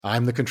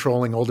I'm the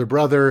controlling older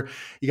brother.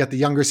 You got the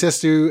younger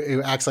sister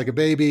who acts like a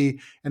baby.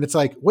 And it's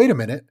like, wait a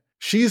minute.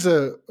 She's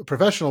a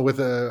professional with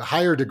a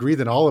higher degree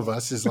than all of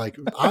us. Is like,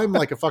 I'm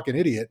like a fucking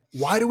idiot.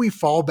 Why do we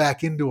fall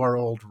back into our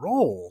old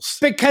roles?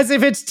 Because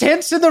if it's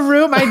tense in the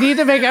room, I need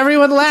to make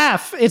everyone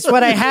laugh. It's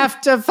what I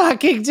have to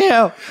fucking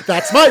do.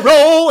 That's my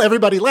role.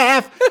 Everybody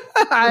laugh.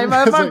 I'm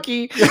a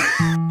monkey.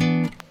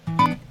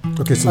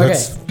 Okay, so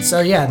let's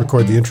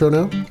record the intro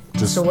now.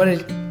 So what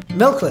is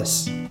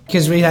Milkless?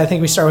 Because I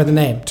think we start with the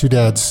name. Two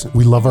dads.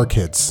 We love our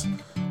kids.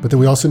 But then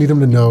we also need them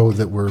to know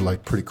that we're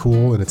like pretty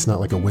cool and it's not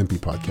like a wimpy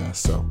podcast.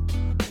 So,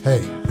 hey.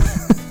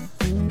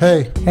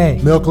 Hey,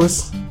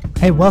 Milkless.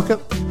 Hey, welcome.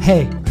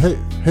 Hey,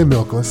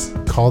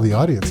 Milkless. Call the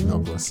audience,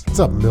 Milkless.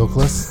 What's up,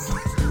 Milkless?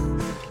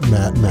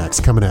 Max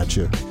coming at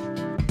you.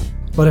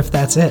 What if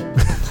that's it?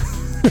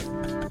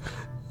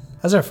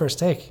 That's our first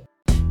take.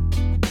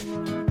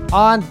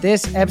 On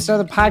this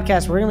episode of the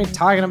podcast, we're going to be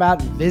talking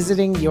about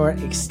visiting your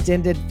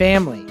extended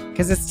family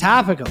because it's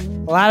topical.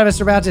 A lot of us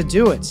are about to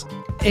do it.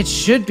 It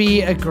should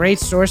be a great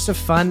source of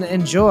fun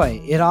and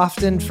joy. It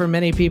often, for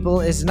many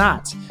people, is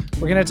not.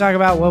 We're going to talk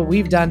about what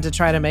we've done to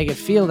try to make it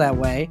feel that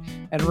way.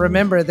 And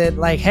remember that,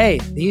 like, hey,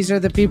 these are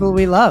the people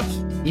we love,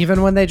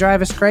 even when they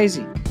drive us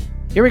crazy.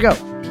 Here we go.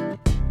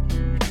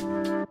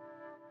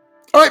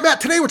 All right,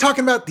 Matt, today we're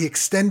talking about the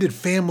extended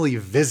family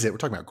visit. We're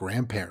talking about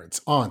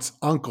grandparents, aunts,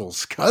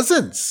 uncles,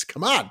 cousins.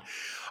 Come on.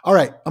 All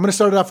right, I'm going to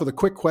start it off with a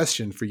quick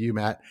question for you,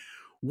 Matt.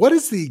 What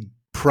is the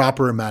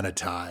proper amount of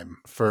time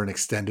for an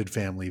extended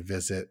family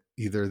visit?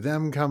 Either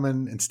them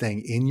coming and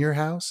staying in your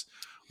house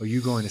or you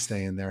going to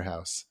stay in their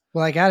house?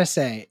 Well, I got to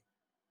say,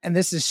 and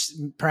this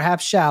is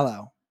perhaps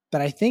shallow,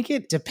 but I think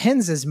it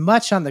depends as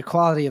much on the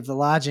quality of the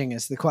lodging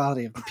as the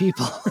quality of the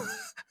people.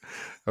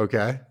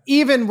 Okay.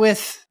 Even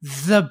with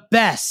the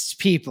best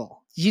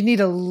people, you need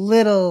a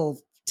little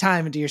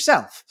time to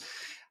yourself.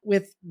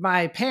 With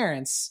my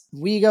parents,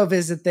 we go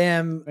visit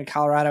them in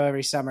Colorado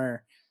every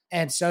summer.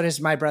 And so does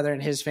my brother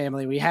and his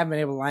family. We haven't been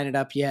able to line it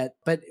up yet.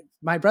 But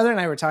my brother and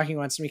I were talking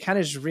once, and we kind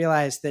of just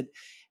realized that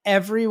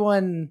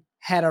everyone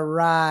had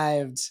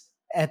arrived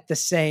at the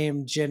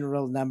same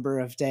general number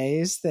of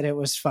days that it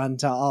was fun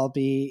to all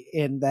be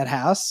in that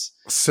house.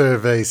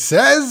 Survey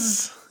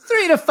says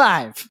 3 to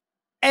 5.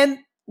 And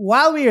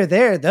while we are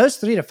there, those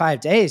 3 to 5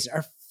 days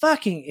are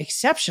fucking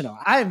exceptional.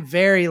 I'm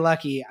very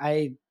lucky.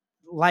 I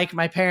like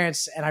my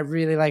parents and I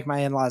really like my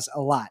in-laws a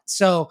lot.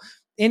 So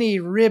any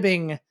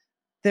ribbing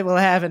that we'll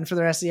have and for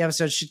the rest of the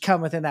episode should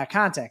come within that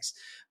context.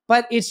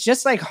 But it's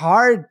just like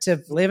hard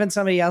to live in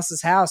somebody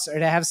else's house or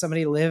to have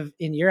somebody live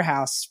in your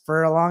house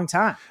for a long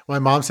time. My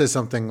mom says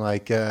something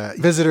like,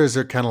 visitors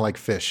are kind of like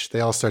fish.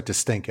 They all start to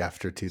stink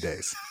after 2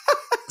 days.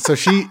 So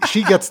she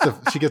gets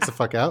the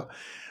fuck out.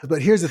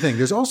 But here's the thing.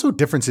 There's also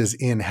differences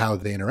in how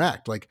they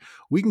interact. Like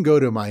we can go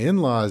to my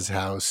in-laws'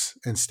 house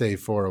and stay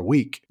for a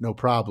week, no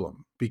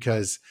problem,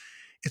 because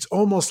it's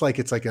almost like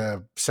it's like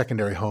a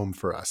secondary home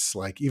for us.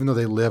 Like even though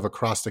they live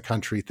across the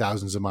country,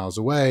 thousands of miles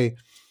away,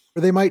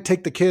 or they might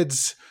take the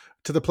kids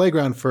to the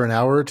playground for an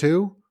hour or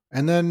two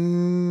and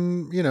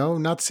then,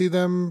 not see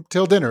them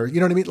till dinner. You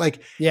know what I mean?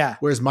 Like, yeah.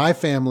 Whereas my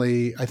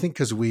family, I think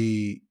because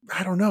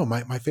I don't know,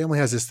 my family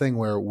has this thing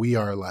where we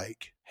are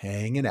like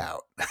hanging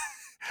out.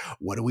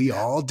 What are we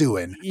all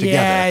doing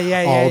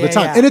together all the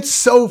time? Yeah. And it's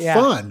so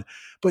fun,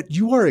 but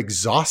you are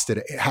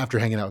exhausted after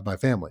hanging out with my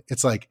family.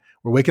 It's like,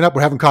 we're waking up,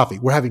 we're having coffee,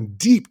 we're having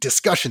deep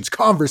discussions,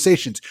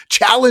 conversations,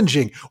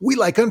 challenging. We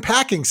like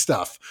unpacking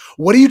stuff.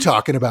 What are you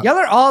talking about? Y'all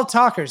are all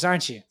talkers,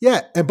 aren't you?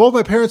 Yeah. And both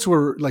my parents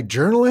were like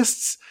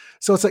journalists.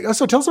 So it's like,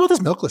 so tell us about this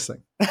Milkless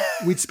thing.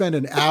 We'd spend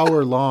an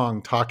hour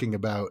long talking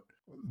about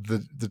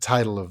the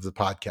title of the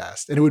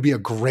podcast, and it would be a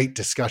great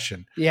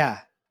discussion. Yeah.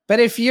 But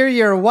if you're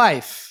your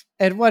wife,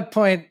 at what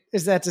point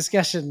is that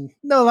discussion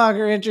no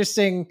longer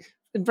interesting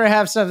and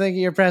perhaps something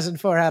you're present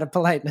for out of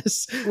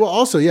politeness? Well,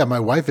 also, yeah, my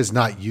wife is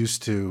not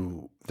used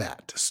to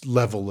that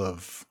level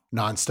of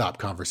nonstop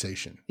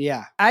conversation.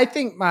 Yeah. I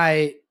think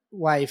my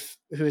wife,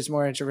 who is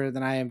more introverted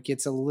than I am,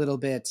 gets a little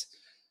bit,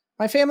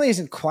 my family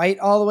isn't quite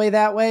all the way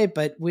that way,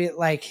 but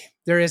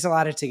there is a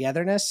lot of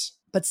togetherness.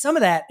 But some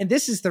of that, and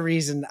this is the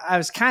reason I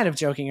was kind of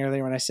joking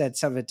earlier when I said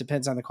some of it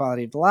depends on the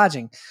quality of the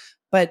lodging,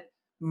 but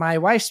my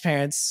wife's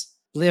parents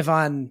live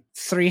on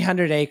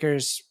 300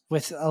 acres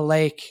with a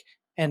lake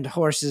and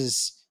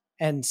horses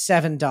and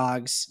 7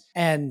 dogs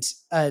and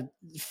a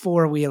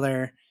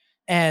 4-wheeler.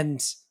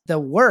 And the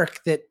work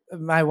that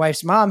my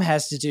wife's mom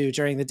has to do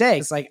during the day,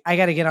 it's like, I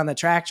got to get on the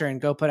tractor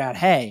and go put out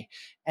hay.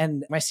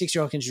 And my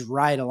 6-year-old can just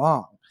ride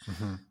along.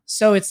 Mm-hmm.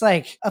 So it's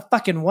like a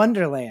fucking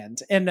wonderland.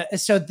 And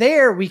so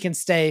there we can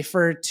stay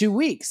for 2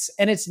 weeks.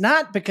 And it's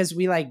not because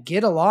we like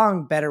get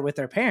along better with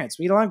their parents.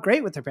 We get along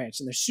great with their parents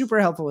and they're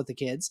super helpful with the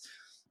kids.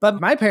 But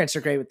my parents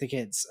are great with the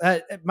kids.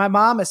 My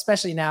mom,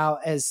 especially now,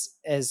 as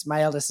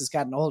my eldest has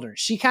gotten older,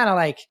 she kind of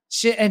like,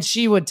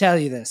 she would tell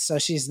you this, so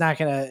this isn't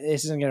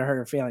going to hurt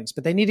her feelings,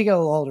 but they need to get a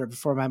little older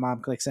before my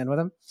mom clicks in with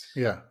them.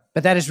 Yeah.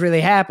 But that has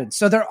really happened.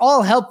 So they're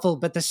all helpful,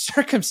 but the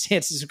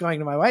circumstances of going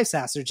to my wife's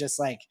house are just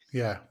like,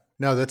 yeah,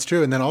 No, that's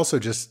true. And then also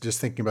just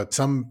thinking about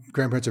some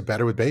grandparents are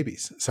better with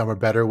babies. Some are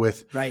better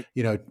with, Right.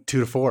 2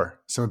 to 4.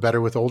 Some are better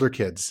with older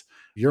kids.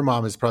 Your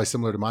mom is probably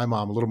similar to my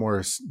mom, a little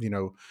more,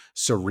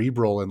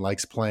 cerebral and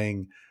likes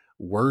playing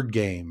word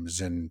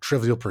games and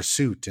Trivial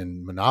Pursuit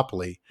and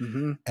Monopoly,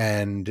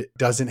 and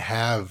doesn't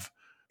have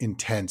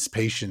intense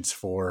patience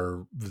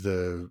for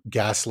the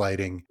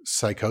gaslighting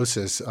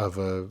psychosis of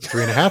a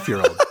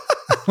 3.5-year-old.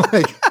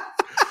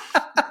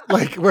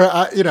 like where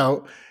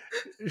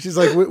she's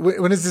like,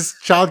 when is this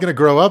child going to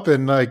grow up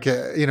and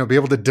be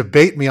able to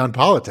debate me on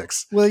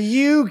politics? Will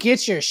you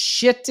get your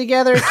shit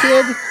together,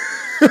 kid?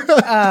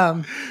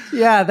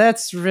 Yeah,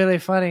 that's really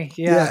funny.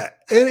 Yeah.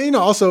 And,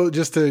 also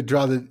just to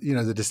draw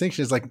the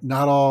distinction is like,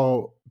 not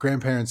all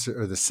grandparents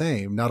are the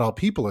same. Not all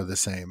people are the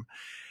same.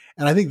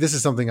 And I think this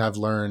is something I've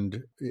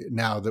learned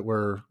now that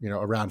we're,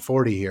 around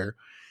 40 here.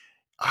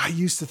 I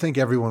used to think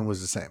everyone was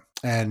the same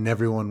and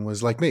everyone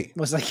was like me.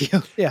 Was like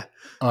you. Yeah.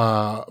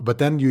 But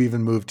then you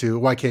even move to,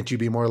 why can't you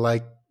be more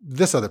like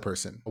this other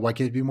person? Why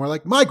can't you be more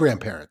like my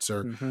grandparents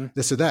or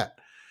this or that?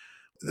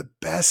 The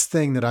best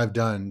thing that I've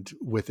done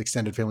with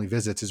extended family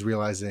visits is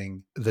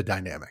realizing the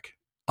dynamic,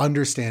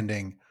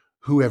 understanding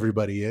who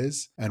everybody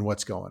is and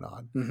what's going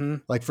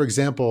on. Like, for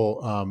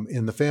example,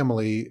 in the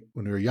family,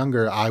 when we were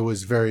younger, I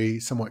was very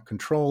somewhat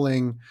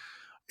controlling,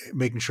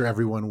 making sure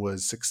everyone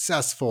was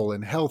successful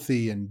and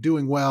healthy and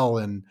doing well.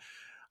 And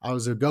I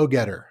was a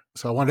go-getter.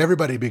 So I wanted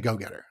everybody to be a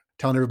go-getter,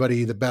 telling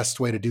everybody the best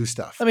way to do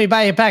stuff. Let me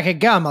buy you a pack of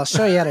gum. I'll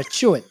show you how to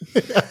chew it.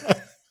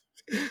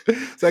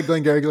 Is that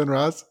Glengarry Glen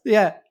Ross?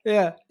 Yeah.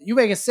 You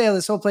make a sale,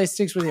 this whole place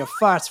stinks with your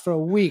farts for a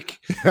week.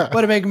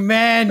 What a big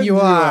man you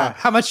are.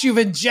 How much you've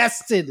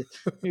ingested.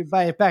 Let me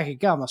buy you a pack of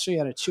gum. I'll show you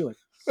how to chew it.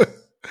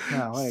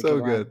 Oh, so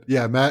good.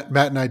 Yeah, Matt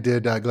and I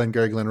did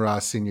Glengarry Glen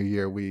Ross senior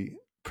year. We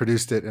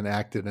produced it and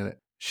acted in it.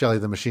 Shelley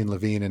the Machine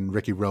Levine and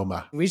Ricky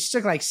Roma. We just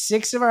took like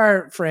 6 of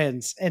our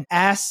friends and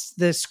asked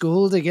the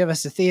school to give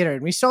us a theater.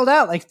 And we sold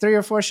out like 3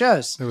 or 4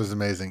 shows. It was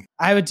amazing.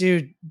 I would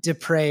do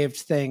depraved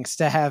things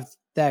to have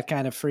that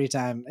kind of free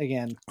time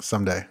again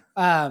someday.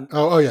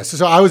 Yes.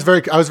 So I was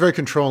very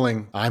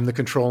controlling. I'm the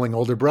controlling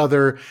older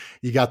brother.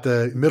 You got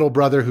the middle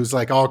brother who's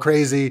like all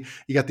crazy.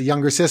 You got the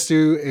younger sister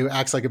who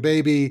acts like a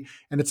baby.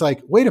 And it's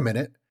like, wait a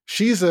minute.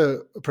 She's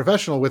a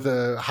professional with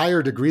a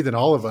higher degree than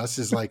all of us,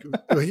 is like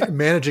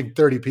managing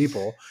 30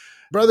 people.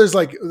 Brother's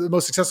like the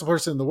most successful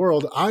person in the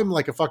world. I'm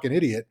like a fucking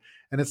idiot.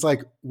 And it's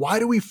like, why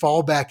do we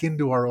fall back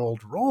into our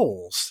old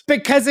roles?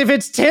 Because if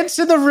it's tense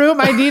in the room,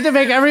 I need to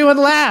make everyone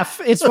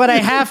laugh. It's what I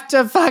have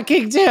to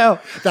fucking do.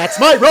 That's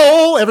my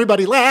role.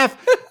 Everybody laugh.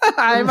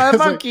 I'm a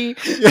monkey.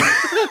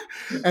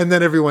 And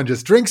then everyone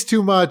just drinks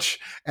too much.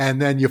 And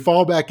then you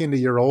fall back into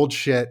your old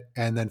shit.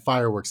 And then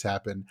fireworks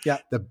happen. Yeah.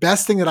 The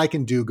best thing that I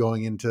can do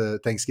going into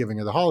Thanksgiving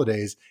or the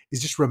holidays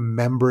is just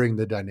remembering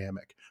the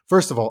dynamic.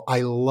 First of all,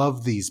 I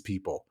love these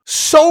people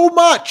so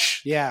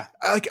much. Yeah.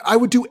 Like, I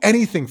would do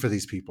anything for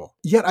these people.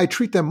 Yet I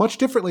treat them much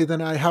differently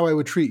than how I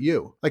would treat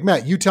you. Like,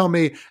 Matt, you tell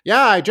me,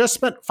 yeah, I just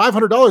spent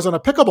 $500 on a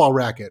pickleball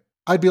racket.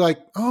 I'd be like,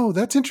 oh,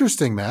 that's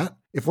interesting, Matt.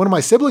 If one of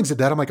my siblings did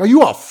that, I'm like, are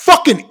you a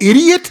fucking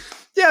idiot?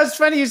 Yeah, it's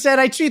funny you said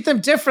I treat them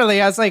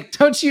differently. I was like,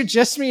 don't you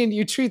just mean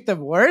you treat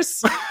them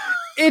worse?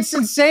 It's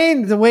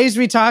insane the ways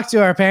we talk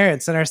to our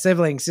parents and our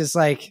siblings is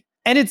like,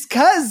 and it's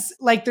because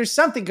like there's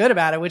something good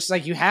about it, which is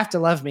like you have to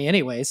love me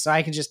anyway, so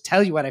I can just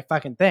tell you what I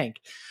fucking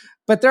think.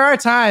 But there are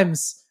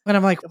times when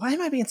I'm like, why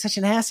am I being such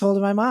an asshole to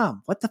my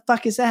mom? What the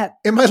fuck is that?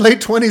 In my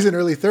late 20s and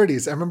early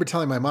 30s, I remember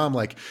telling my mom,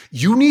 like,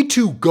 you need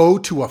to go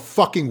to a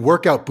fucking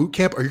workout boot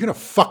camp or you're going to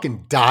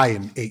fucking die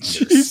in 8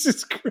 years.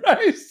 Jesus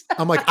Christ.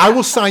 I'm like, I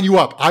will sign you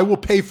up. I will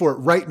pay for it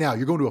right now.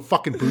 You're going to a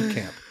fucking boot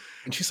camp.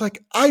 And she's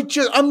like,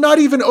 I'm not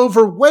even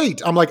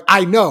overweight. I'm like,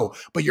 I know,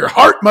 but your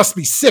heart must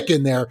be sick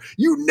in there.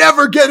 You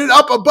never get it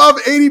up above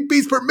 80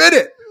 beats per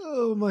minute.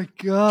 Oh my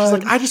God. She's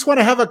like, I just want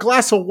to have a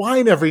glass of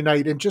wine every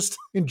night and just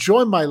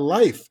enjoy my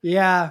life.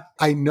 Yeah.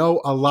 I know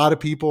a lot of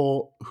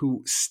people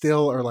who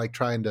still are like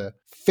trying to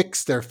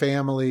fix their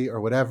family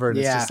or whatever. And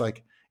it's just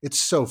like, it's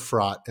so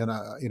fraught. And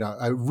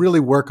I really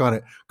work on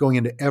it going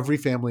into every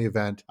family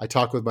event. I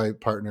talk with my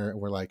partner and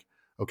we're like,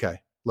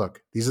 okay,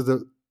 look, these are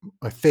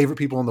my favorite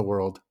people in the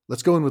world.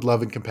 Let's go in with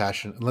love and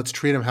compassion and let's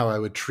treat them how I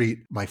would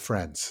treat my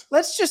friends.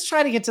 Let's just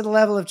try to get to the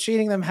level of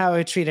treating them how I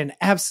would treat an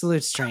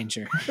absolute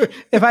stranger.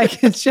 If I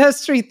could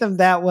just treat them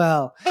that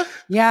well.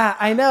 Yeah,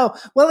 I know.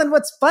 Well, and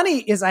what's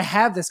funny is I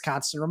have this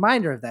constant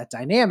reminder of that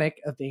dynamic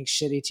of being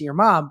shitty to your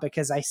mom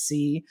because I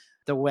see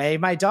the way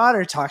my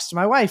daughter talks to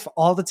my wife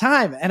all the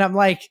time. And I'm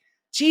like,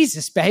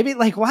 Jesus, baby,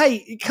 like,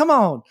 why? Come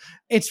on.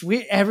 It's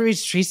weird. Everybody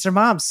treats their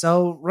mom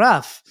so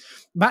rough.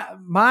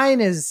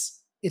 Mine is...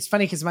 It's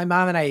funny because my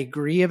mom and I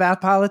agree about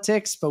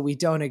politics, but we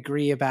don't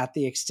agree about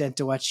the extent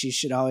to which she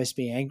should always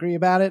be angry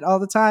about it all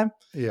the time.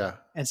 Yeah.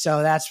 And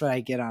so that's what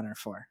I get on her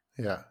for.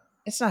 Yeah.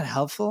 It's not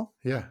helpful.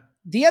 Yeah.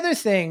 The other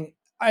thing,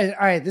 all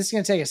right, this is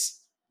going to take a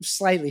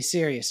slightly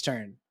serious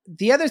turn.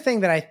 The other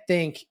thing that I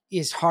think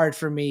is hard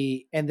for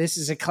me, and this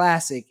is a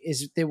classic,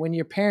 is that when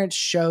your parents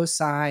show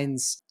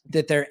signs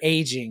that they're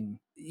aging,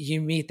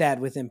 you meet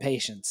that with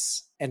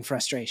impatience. and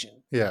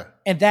frustration. Yeah.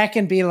 And that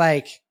can be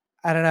like,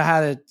 I don't know how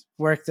to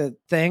work the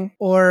thing,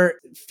 or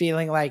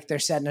feeling like they're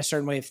set in a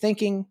certain way of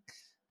thinking.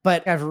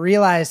 But I've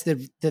realized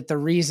that the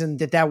reason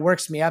that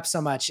works me up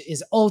so much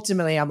is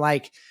ultimately I'm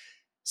like,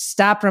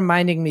 stop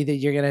reminding me that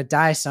you're going to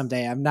die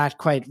someday. I'm not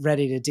quite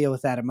ready to deal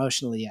with that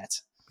emotionally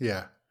yet.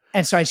 Yeah.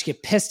 And so I just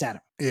get pissed at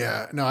him.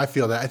 Yeah. No, I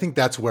feel that. I think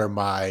that's where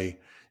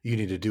you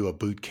need to do a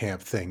boot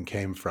camp thing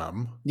came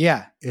from.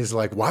 Yeah. Is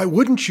like, why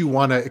wouldn't you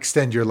want to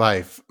extend your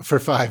life for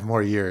 5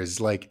 more years?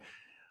 Like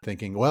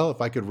thinking, well,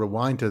 if I could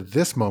rewind to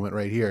this moment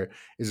right here,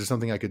 is there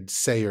something I could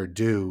say or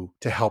do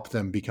to help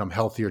them become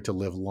healthier, to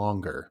live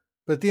longer?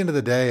 But at the end of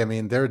the day, I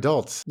mean, they're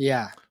adults.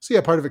 Yeah. So yeah,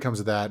 part of it comes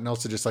with that. And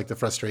also just like the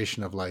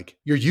frustration of like,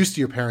 you're used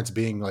to your parents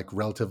being like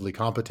relatively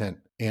competent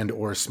and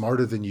or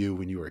smarter than you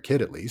when you were a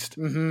kid, at least.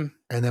 Mm-hmm.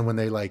 And then when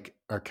they like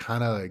are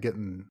kind of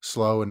getting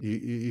slow and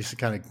you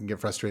kind of can get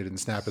frustrated and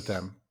snap at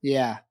them.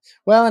 Yeah.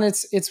 Well, and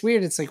it's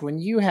weird. It's like when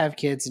you have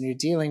kids and you're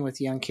dealing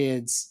with young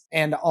kids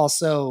and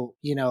also,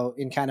 you know,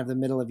 in kind of the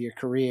middle of your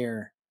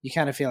career, you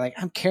kind of feel like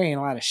I'm carrying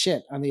a lot of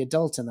shit on the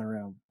adult in the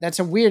room. That's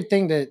a weird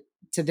thing to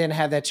then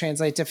have that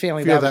translate to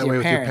feeling Feel that way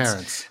with your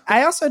parents.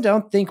 I also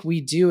don't think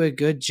we do a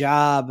good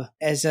job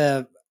as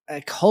a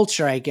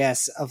culture, I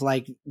guess, of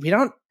like, we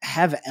don't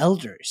have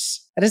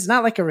elders. That is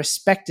not like a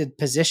respected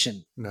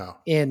position. No.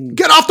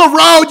 Get off the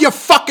road, you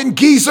fucking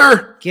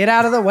geezer. Get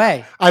out of the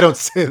way. I don't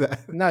say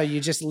that. No, you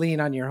just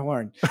lean on your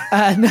horn.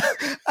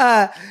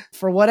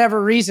 For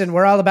whatever reason,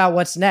 we're all about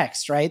what's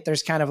next, right?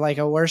 There's kind of like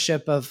a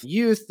worship of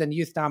youth, and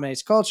youth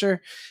dominates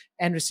culture.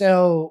 And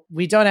so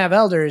we don't have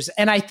elders.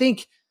 And I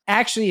think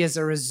actually as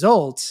a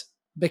result,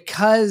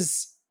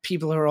 because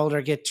people who are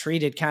older get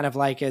treated kind of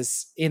like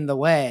as in the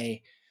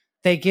way,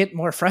 they get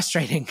more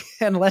frustrating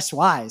and less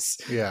wise.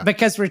 Yeah.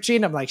 Because we're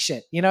treating them like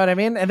shit. You know what I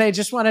mean? And they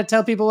just want to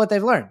tell people what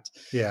they've learned.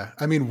 Yeah.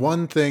 I mean,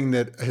 one thing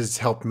that has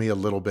helped me a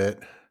little bit,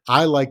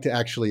 I like to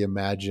actually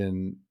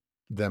imagine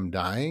them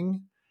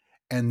dying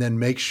and then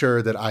make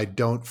sure that I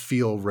don't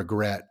feel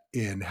regret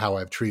in how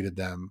I've treated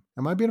them.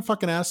 Am I being a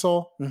fucking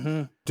asshole?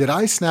 Mm-hmm. Did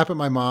I snap at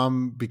my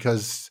mom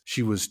because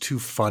she was too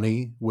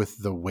funny with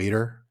the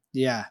waiter?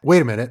 Yeah.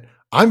 Wait a minute.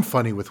 I'm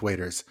funny with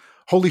waiters.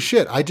 Holy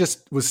shit. I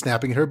just was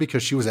snapping at her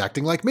because she was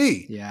acting like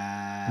me.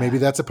 Yeah. Maybe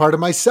that's a part of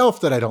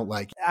myself that I don't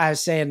like. I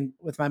was saying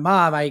with my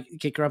mom, I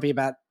get grumpy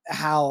about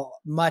how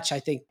much I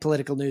think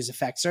political news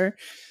affects her.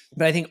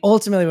 But I think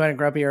ultimately what I'm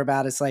grumpier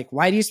about is like,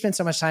 why do you spend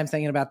so much time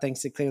thinking about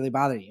things that clearly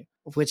bother you?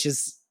 Which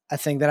is a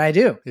thing that I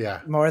do.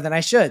 Yeah. More than I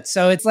should.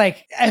 So it's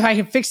like, if I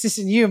can fix this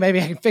in you, maybe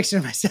I can fix it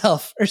in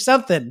myself or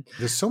something.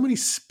 There's so many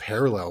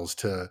parallels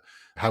to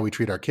how we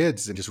treat our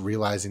kids and just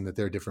realizing that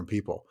they're different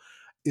people.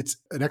 It's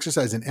an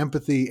exercise in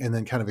empathy and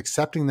then kind of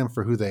accepting them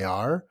for who they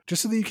are,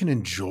 just so that you can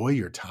enjoy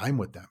your time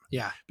with them.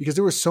 Yeah. Because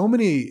there were so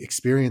many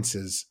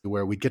experiences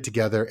where we'd get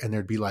together and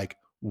there'd be like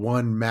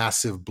one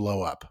massive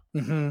blow up.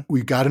 Mm-hmm.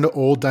 We got into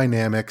old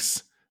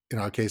dynamics, in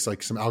our case,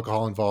 like some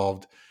alcohol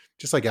involved,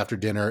 just like after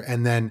dinner.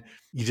 And then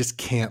you just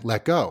can't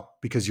let go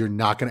because you're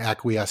not going to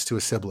acquiesce to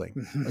a sibling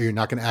or you're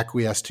not going to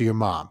acquiesce to your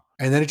mom.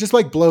 And then it just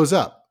like blows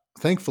up.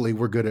 Thankfully,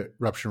 we're good at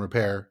rupture and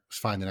repair. It was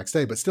fine the next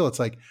day, but still it's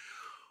like,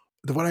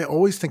 what I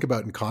always think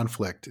about in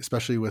conflict,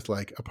 especially with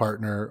like a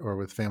partner or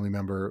with a family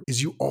member,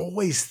 is you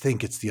always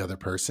think it's the other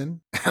person.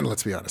 And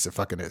let's be honest, it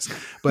fucking is.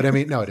 But I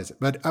mean, no, it isn't.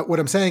 But what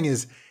I'm saying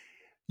is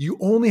you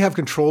only have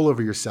control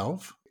over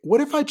yourself. What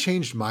if I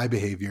changed my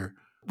behavior?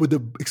 Would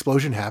the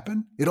explosion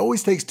happen? It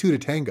always takes 2 to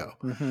tango.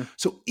 Mm-hmm.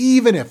 So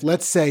even if,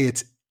 let's say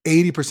it's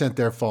 80%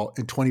 their fault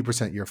and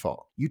 20% your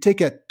fault, you take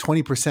that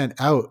 20%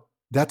 out,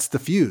 that's the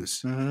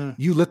fuse. Mm-hmm.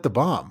 You lit the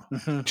bomb.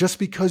 Mm-hmm. Just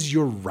because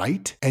you're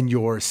right and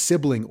your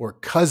sibling or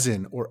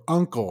cousin or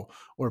uncle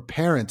or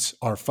parents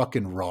are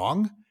fucking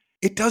wrong,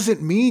 it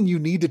doesn't mean you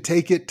need to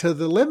take it to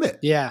the limit.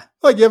 Yeah.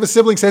 Like you have a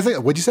sibling say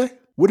something. What'd you say?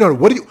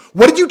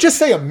 What did you just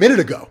say a minute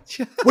ago?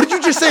 What did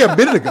you just say a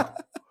minute ago?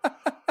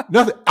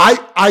 Nothing.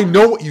 I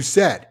know what you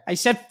said. I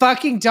said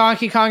fucking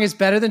Donkey Kong is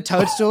better than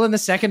Toadstool in the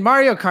second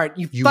Mario Kart.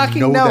 You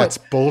fucking know that's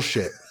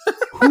bullshit.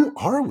 Who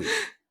are we?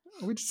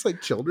 Are we just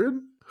like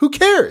children? Who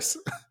cares?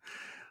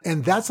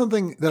 And that's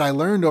something that I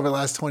learned over the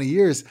last 20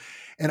 years.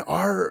 And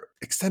our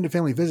extended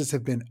family visits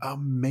have been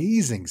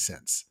amazing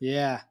since.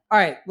 Yeah. All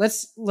right.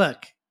 Let's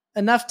look.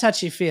 Enough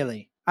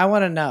touchy-feely. I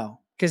want to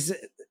know. Because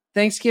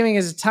Thanksgiving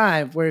is a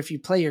time where if you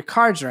play your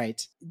cards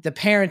right, the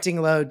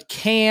parenting load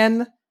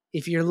can,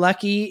 if you're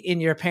lucky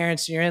in your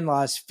parents and your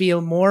in-laws,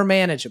 feel more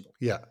manageable.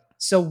 Yeah.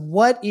 So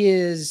what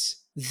is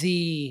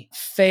the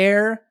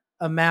fair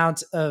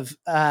amount of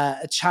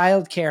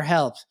childcare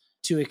help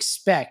to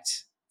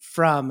expect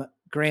from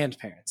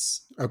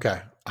grandparents?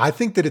 Okay. I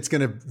think that it's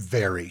going to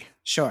vary.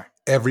 Sure.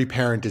 Every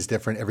parent is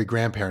different. Every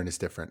grandparent is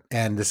different.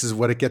 And this is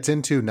what it gets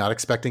into, not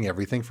expecting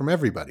everything from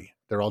everybody.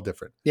 They're all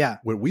different. Yeah.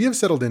 What we have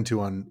settled into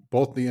on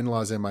both the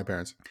in-laws and my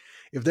parents,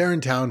 if they're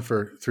in town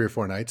for 3 or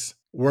 4 nights,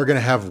 we're going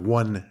to have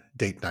one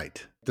date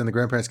night. Then the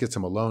grandparents get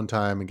some alone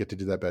time and get to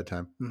do that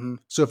bedtime. Mm-hmm.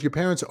 So if your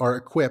parents are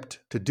equipped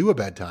to do a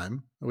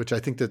bedtime, which I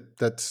think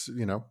that's,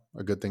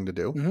 a good thing to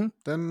do, mm-hmm.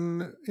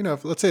 then,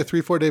 if let's say a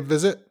 3-4 day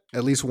visit,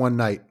 at least one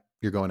night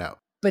you're going out.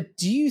 But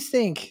do you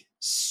think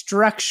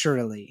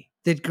structurally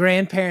that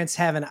grandparents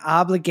have an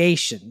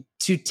obligation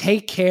to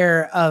take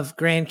care of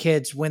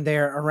grandkids when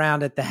they're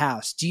around at the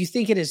house? Do you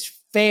think it is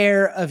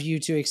fair of you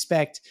to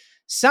expect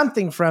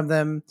something from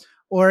them?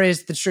 Or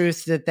is the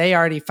truth that they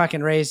already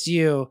fucking raised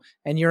you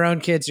and your own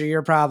kids are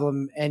your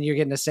problem and you're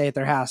getting to stay at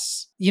their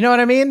house? You know what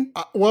I mean?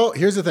 Well,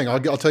 here's the thing.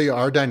 I'll tell you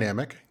our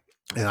dynamic,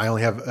 and I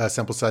only have a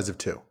sample size of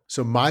 2.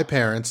 So my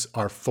parents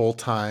are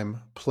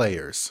full-time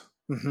players.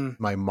 Mm-hmm.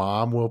 My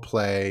mom will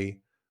play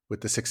with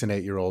the 6 and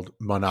 8-year-old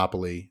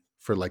Monopoly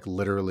for like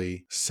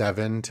literally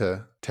 7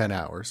 to 10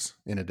 hours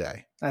in a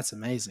day. That's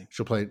amazing.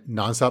 She'll play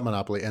nonstop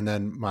Monopoly. And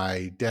then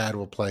my dad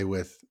will play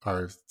with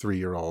our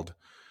 3-year-old.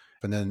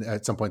 And then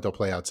at some point they'll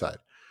play outside.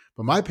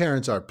 But my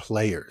parents are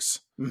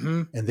players,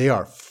 and they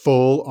are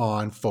full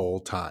on full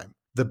time.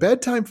 The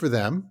bedtime for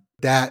them,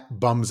 that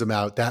bums them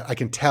out. That I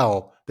can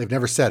tell they've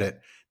never said it.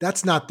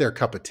 That's not their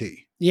cup of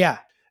tea. Yeah.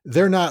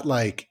 They're not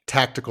like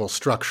tactical,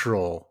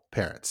 structural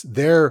parents.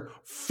 They're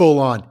full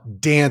on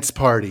dance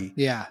party.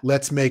 Yeah.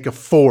 Let's make a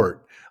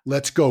fort.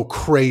 Let's go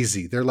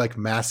crazy. They're like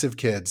massive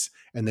kids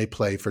and they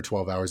play for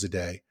 12 hours a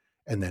day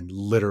and then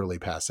literally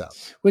pass out.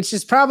 Which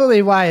is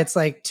probably why it's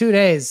like 2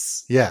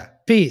 days. Yeah.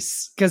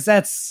 Peace. Because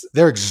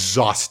they're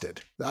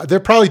exhausted.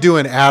 They're probably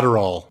doing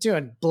Adderall.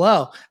 Doing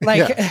blow.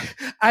 Like, Yeah.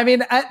 I mean,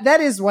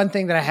 that is one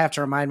thing that I have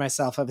to remind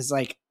myself of is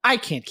like, I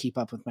can't keep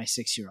up with my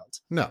 6-year-old.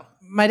 No.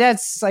 My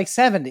dad's like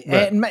 70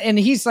 Right. and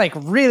he's like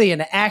really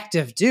an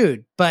active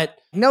dude, but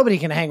nobody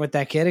can hang with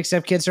that kid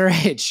except kids her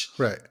age.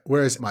 Right.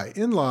 Whereas my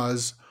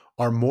in-laws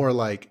are more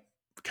like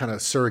kind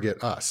of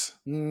surrogate us.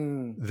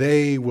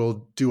 They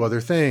will do other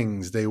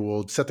things. They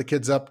will set the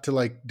kids up to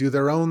like do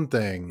their own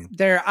thing.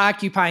 They're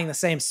occupying the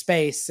same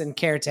space and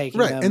caretaking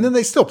right. them. And then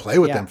they still play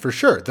with them for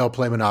sure. They'll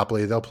play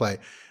Monopoly. They'll play.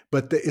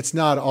 But it's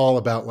not all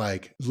about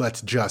like,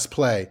 let's just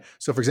play.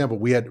 So for example,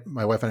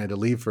 my wife and I had to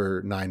leave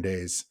for 9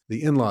 days.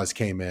 The in-laws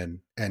came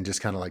in and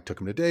just kind of like took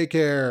them to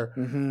daycare,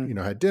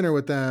 had dinner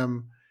with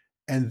them.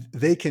 And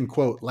they can,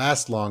 quote,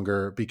 last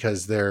longer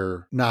because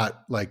they're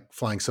not like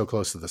flying so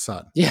close to the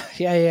sun. Yeah.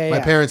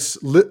 My parents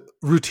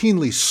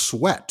routinely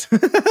sweat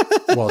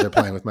while they're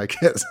playing with my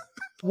kids.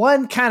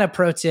 One kind of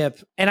pro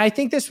tip, and I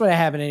think this would have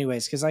happened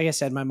anyways, because like I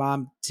said, my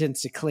mom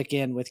tends to click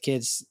in with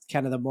kids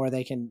kind of the more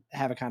they can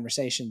have a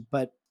conversation.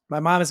 But my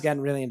mom has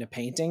gotten really into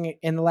painting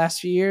in the last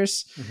few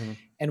years.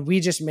 And we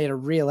just made a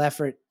real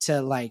effort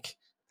to like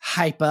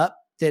hype up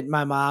that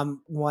my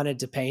mom wanted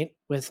to paint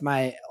with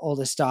my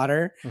oldest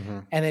daughter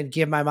and then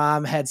give my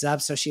mom heads up.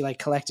 So she like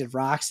collected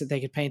rocks that they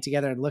could paint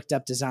together and looked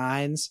up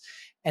designs.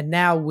 And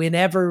now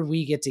whenever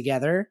we get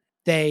together,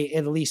 they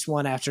at least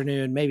one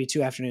afternoon, maybe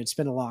 2 afternoons,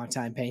 spend a long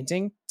time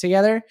painting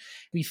together.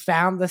 We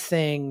found the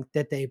thing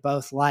that they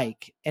both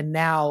like. And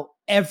now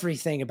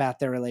everything about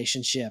their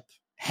relationship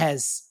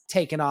has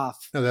taken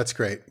off. No, that's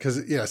great.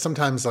 Because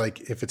sometimes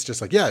like if it's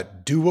just like,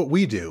 do what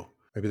we do.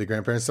 Maybe the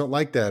grandparents don't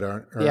like that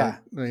or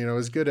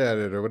is good at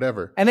it or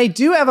whatever. And they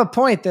do have a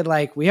point that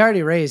like, we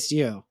already raised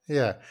you.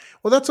 Yeah.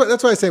 Well, that's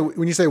why I say,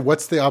 when you say,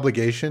 what's the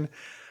obligation?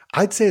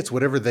 I'd say it's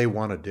whatever they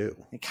want to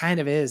do. It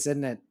kind of is,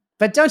 isn't it?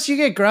 But don't you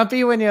get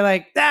grumpy when you're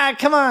like,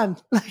 come on,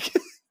 like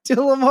do a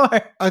little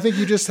more. I think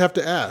you just have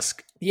to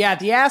ask. Yeah.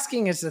 The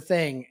asking is the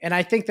thing. And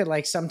I think that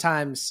like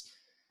sometimes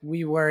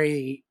we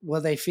worry,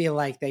 will they feel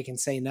like they can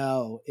say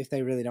no if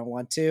they really don't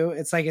want to?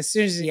 It's like as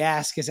soon as the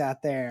ask is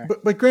out there.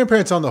 But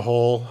grandparents on the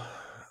whole,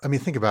 I mean,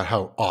 think about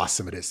how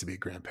awesome it is to be a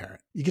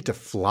grandparent. You get to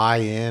fly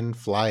in,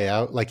 fly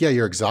out. Like,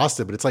 you're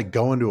exhausted, but it's like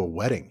going to a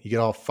wedding. You get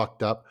all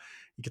fucked up.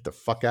 You get the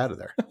fuck out of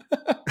there.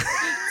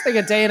 It's like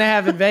a day and a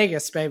half in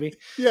Vegas, baby.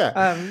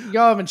 Yeah.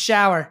 Go home and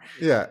shower.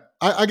 Yeah.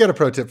 I got a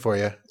pro tip for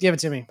you. Give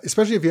it to me.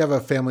 Especially if you have a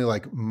family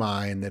like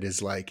mine that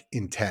is like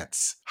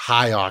intense,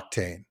 high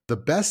octane. The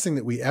best thing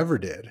that we ever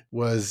did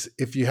was,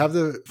 if you have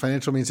the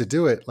financial means to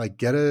do it, like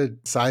get a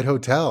side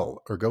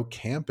hotel or go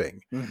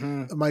camping.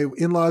 My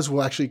in-laws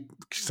will actually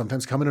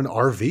sometimes come in an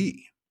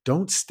RV.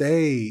 Don't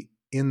stay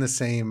in the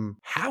same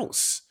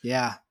house.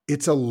 Yeah.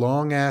 It's a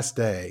long ass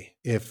day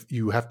if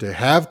you have to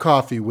have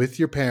coffee with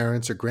your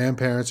parents or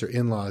grandparents or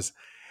in-laws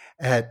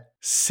at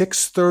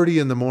 6:30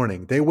 in the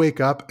morning. They wake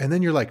up and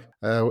then you're like,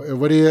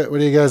 what do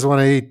you guys want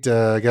to eat?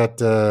 I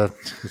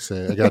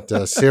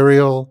got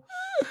cereal.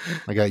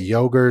 I got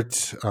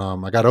yogurt.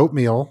 I got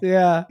oatmeal.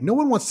 Yeah. No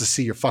one wants to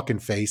see your fucking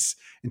face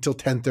until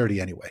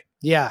 10:30 anyway.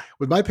 Yeah.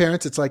 With my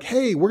parents, it's like,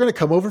 hey, we're going to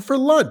come over for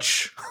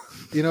lunch.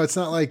 It's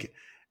not like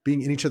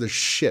being in each other's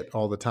shit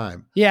all the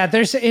time. Yeah.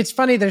 It's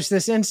funny. There's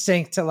this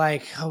instinct to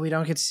like, we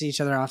don't get to see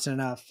each other often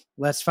enough.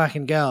 Let's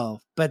fucking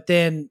go. But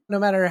then no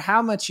matter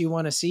how much you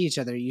want to see each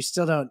other, you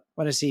still don't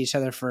want to see each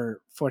other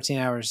for 14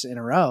 hours in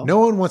a row. No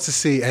one wants to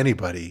see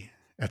anybody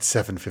at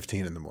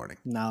 7:15 in the morning.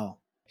 No.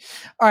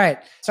 All right.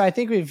 So I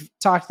think we've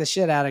talked the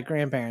shit out of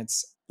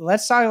grandparents.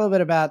 Let's talk a little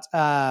bit about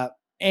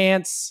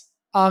aunts,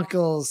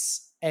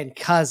 uncles, and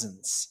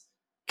cousins.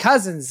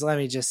 Cousins, let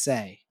me just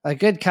say, a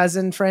good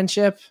cousin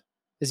friendship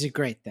is a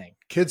great thing.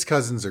 Kids'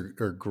 cousins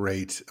are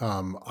great.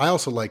 I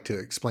also like to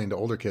explain to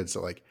older kids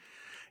that like,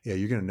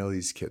 you're going to know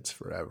these kids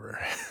forever.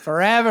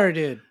 Forever,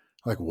 dude.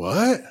 Like,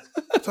 what?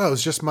 I thought it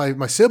was just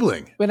my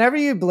sibling. Whenever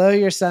you blow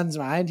your son's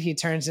mind, he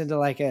turns into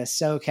like a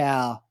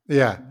SoCal.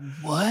 Yeah.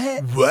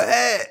 What?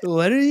 What?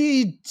 What are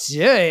you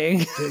doing?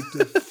 Take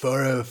the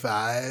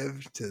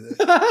 405 to the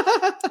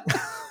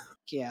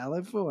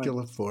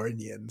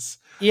Californians.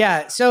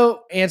 Yeah.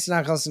 So aunts and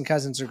uncles and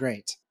cousins are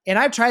great. And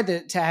I've tried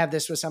to have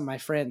this with some of my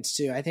friends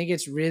too. I think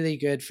it's really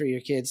good for your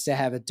kids to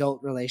have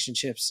adult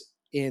relationships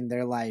in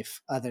their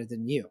life other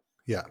than you.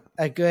 Yeah.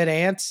 A good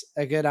aunt,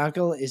 a good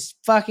uncle is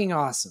fucking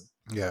awesome.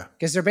 Yeah.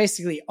 Because they're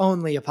basically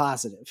only a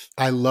positive.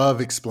 I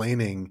love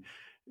explaining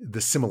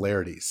the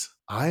similarities.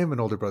 I am an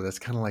older brother. That's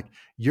kind of like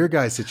your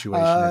guy's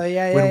situation.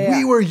 When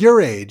we were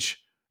your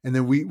age, and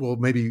then we will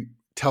maybe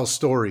tell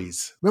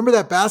stories. Remember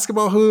that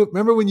basketball hoop?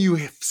 Remember when you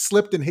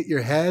slipped and hit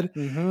your head?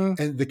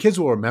 Mm-hmm. And the kids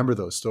will remember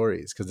those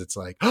stories because it's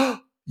like, oh,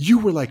 you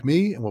were like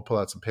me. And we'll pull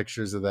out some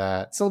pictures of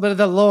that. It's a little bit of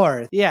the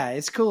lore. Yeah,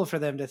 it's cool for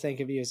them to think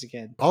of you as a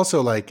kid.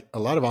 Also, like a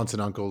lot of aunts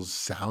and uncles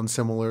sound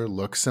similar,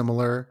 look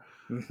similar.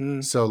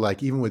 Mm-hmm. So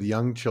like even with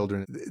young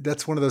children,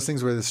 that's one of those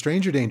things where the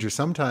stranger danger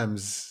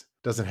sometimes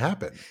doesn't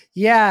happen.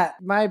 Yeah,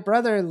 my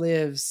brother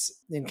lives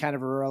in kind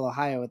of rural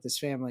Ohio with his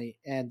family,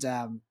 and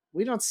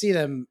we don't see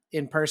them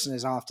in person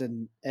as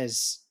often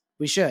as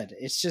we should.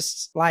 It's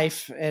just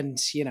life and,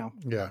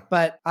 Yeah.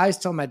 But I always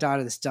told my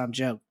daughter this dumb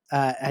joke.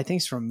 I think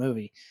it's from a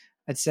movie.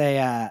 I'd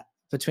say,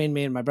 between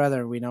me and my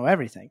brother, we know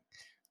everything.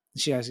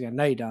 She always go,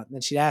 no, you don't. And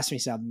then she'd ask me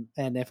something.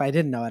 And if I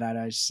didn't know it, I'd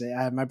always say,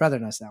 my brother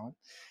knows that one.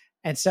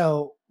 And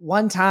so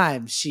one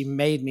time she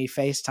made me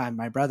FaceTime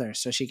my brother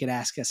so she could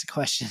ask us a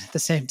question at the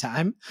same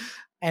time.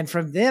 And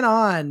from then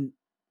on,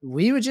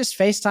 we would just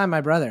FaceTime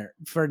my brother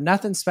for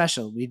nothing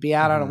special. We'd be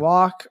out on a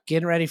walk,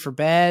 getting ready for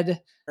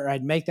bed, or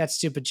I'd make that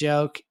stupid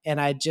joke. And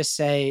I'd just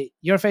say,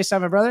 you want to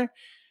FaceTime my brother?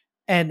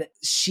 And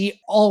she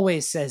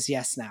always says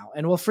yes now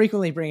and will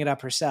frequently bring it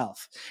up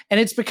herself. And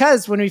it's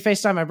because when we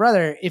FaceTime my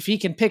brother, if he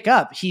can pick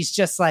up, he's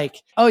just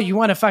like, oh, you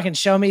want to fucking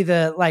show me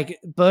the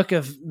book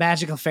of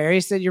magical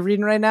fairies that you're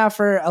reading right now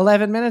for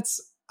 11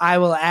 minutes? I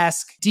will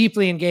ask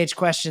deeply engaged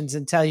questions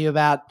and tell you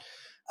about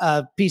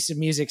a piece of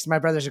music. So my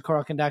brother's a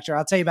choral conductor.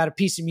 I'll tell you about a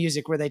piece of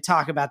music where they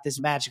talk about this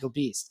magical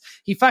beast.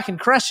 He fucking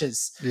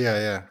crushes. Yeah,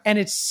 yeah. And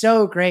it's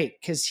so great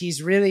because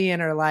he's really in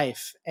her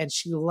life and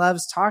she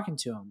loves talking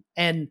to him.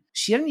 And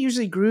she doesn't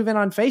usually groove in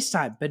on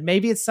FaceTime, but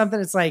maybe it's something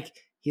that's like,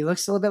 he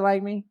looks a little bit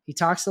like me. He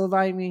talks a little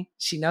like me.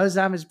 She knows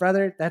I'm his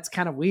brother. That's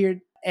kind of weird.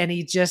 And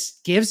he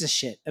just gives a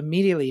shit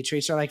immediately. He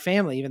treats her like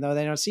family, even though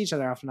they don't see each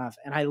other often enough.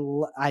 And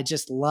I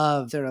just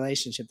love the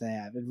relationship they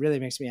have. It really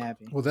makes me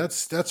happy. Well,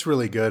 that's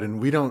really good.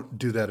 And we don't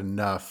do that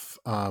enough.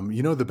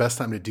 The best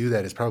time to do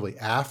that is probably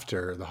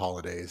after the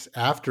holidays,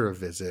 after a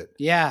visit.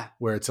 Yeah.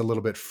 Where it's a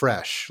little bit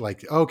fresh.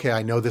 Like, okay,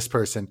 I know this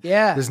person.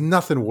 Yeah. There's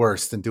nothing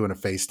worse than doing a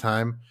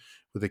FaceTime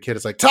with a kid.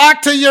 It's like,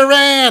 talk to your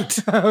aunt.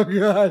 Oh,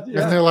 God.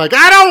 Yeah. And they're like,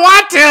 I don't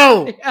want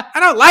to. Yeah. I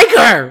don't like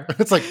her.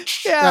 It's like,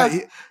 yeah.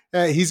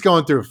 He's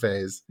going through a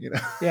phase,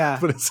 Yeah.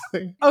 But it's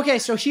like, okay,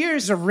 so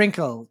here's a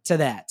wrinkle to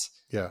that.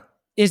 Yeah.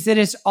 Is that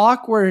it's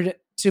awkward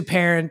to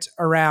parent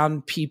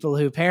around people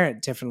who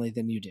parent differently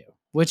than you do,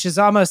 which is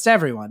almost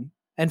everyone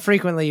and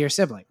frequently your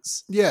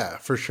siblings. Yeah,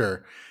 for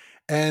sure.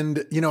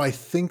 And, I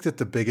think that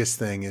the biggest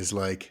thing is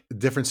like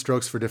different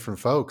strokes for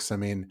different folks. I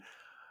mean,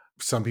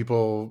 some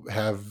people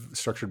have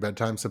structured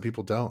bedtime, some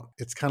people don't.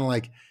 It's kind of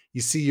like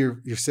you see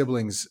your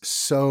siblings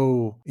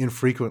so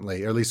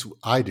infrequently, or at least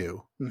I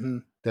do. Mm-hmm.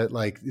 That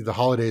like the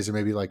holidays are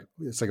maybe like,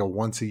 it's like a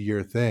once a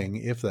year thing,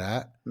 if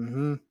that.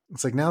 Mm-hmm.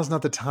 It's like, now's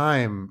not the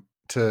time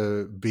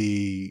to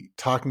be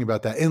talking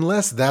about that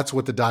unless that's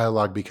what the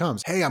dialogue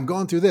becomes. Hey, I'm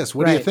going through this.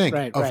 What do you think?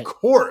 Of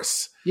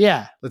course.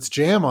 Yeah. Let's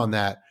jam on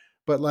that.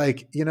 But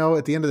like,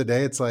 at the end of the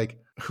day, it's like,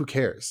 who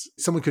cares?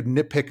 Someone could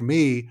nitpick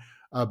me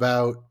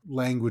about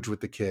language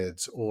with the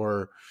kids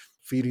or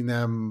feeding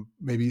them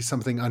maybe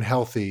something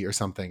unhealthy or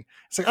something.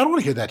 It's like, I don't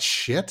want to hear that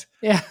shit.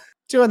 Yeah.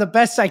 Doing the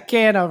best I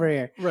can over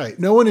here. Right.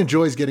 No one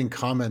enjoys getting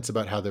comments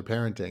about how they're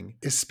parenting,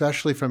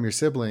 especially from your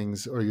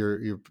siblings or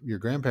your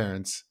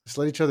grandparents. Just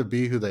let each other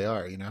be who they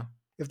are,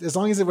 as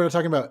long as we're not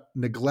talking about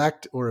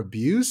neglect or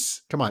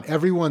abuse, come on,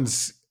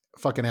 everyone's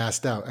fucking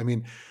assed out. I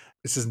mean,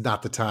 this is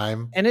not the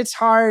time. And it's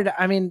hard.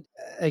 I mean,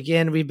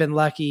 again, we've been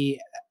lucky.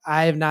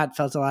 I have not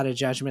felt a lot of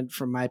judgment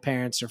from my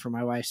parents or from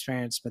my wife's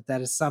parents, but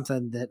that is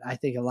something that I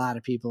think a lot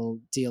of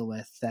people deal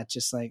with, that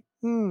just like,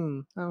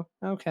 oh,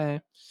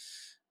 okay.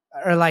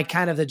 Or like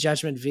kind of the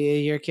judgment via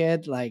your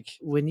kid. Like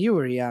when you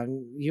were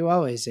young, you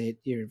always ate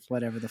your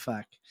whatever the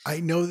fuck. I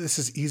know this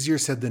is easier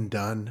said than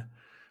done,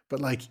 but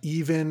like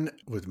even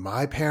with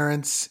my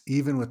parents,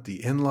 even with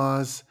the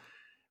in-laws,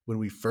 when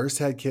we first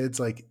had kids,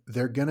 like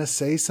they're going to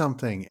say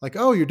something like,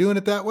 oh, you're doing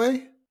it that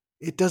way?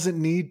 It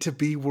doesn't need to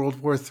be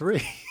World War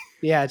III.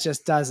 Yeah, it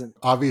just doesn't.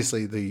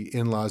 Obviously, the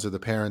in-laws are the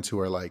parents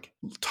who are like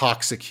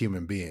toxic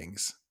human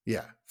beings.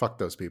 Yeah, fuck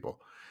those people.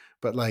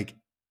 But like,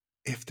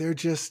 if they're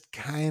just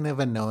kind of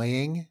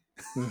annoying,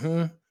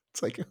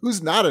 it's like,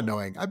 who's not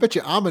annoying? I bet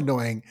you I'm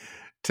annoying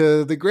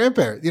to the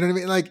grandparent. You know what I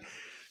mean? Like,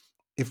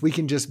 if we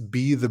can just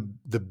be the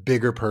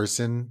bigger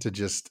person to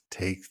just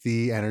take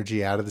the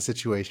energy out of the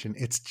situation,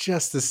 it's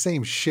just the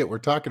same shit we're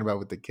talking about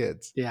with the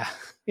kids. Yeah.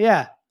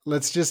 Yeah.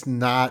 Let's just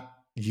not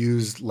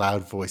use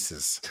loud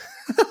voices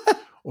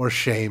or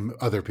shame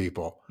other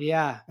people.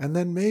 Yeah. And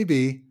then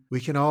maybe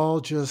we can all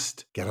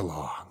just get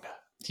along.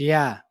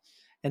 Yeah.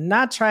 And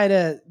not try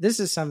to, this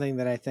is something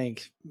that I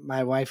think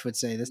my wife would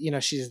say this,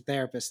 she's a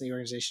therapist in the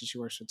organization she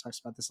works with, talks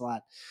about this a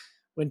lot.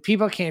 When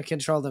people can't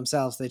control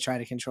themselves, they try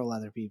to control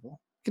other people.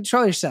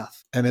 Control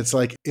yourself. And it's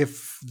like,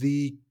 if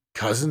the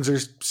cousins are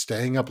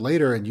staying up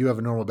later and you have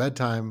a normal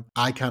bedtime,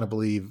 I kind of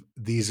believe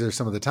these are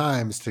some of the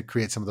times to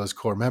create some of those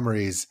core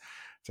memories.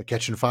 So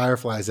catching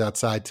fireflies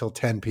outside till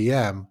 10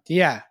 p.m.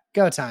 Yeah.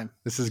 Go time.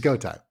 This is go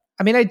time.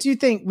 I mean, I do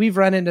think we've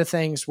run into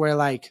things where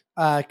like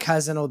a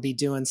cousin will be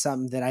doing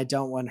something that I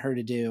don't want her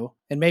to do.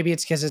 And maybe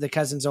it's because the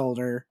cousin's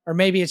older, or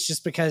maybe it's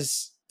just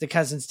because the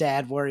cousin's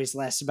dad worries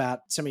less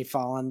about somebody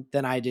falling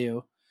than I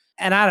do.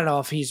 And I don't know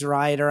if he's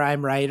right or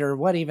I'm right or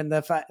what even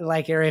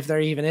or if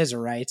there even is a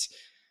right.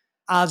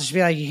 I'll just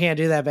be like, you can't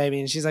do that, baby.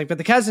 And she's like, but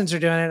the cousins are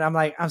doing it. I'm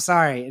like, I'm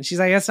sorry. And she's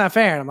like, that's not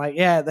fair. And I'm like,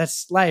 yeah,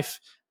 that's life.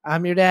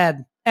 I'm your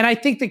dad. And I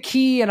think the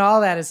key in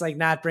all that is like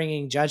not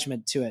bringing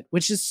judgment to it,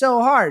 which is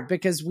so hard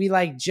because we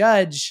like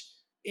judge.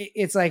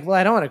 It's like, well,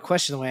 I don't want to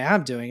question the way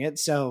I'm doing it,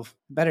 so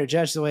better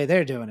judge the way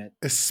they're doing it.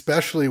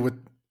 Especially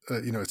with,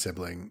 a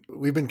sibling.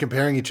 We've been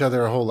comparing each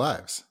other our whole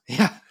lives.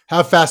 Yeah.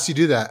 How fast do you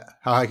do that?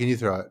 How high can you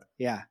throw it?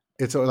 Yeah.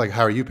 It's like,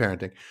 how are you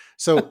parenting?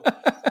 So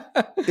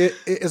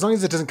as long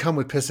as it doesn't come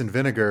with piss and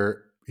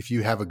vinegar, if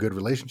you have a good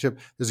relationship,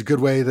 there's a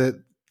good way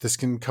that this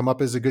can come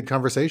up as a good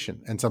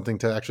conversation and something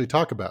to actually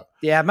talk about.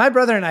 Yeah, my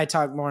brother and I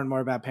talk more and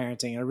more about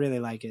parenting. I really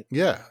like it.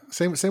 Yeah,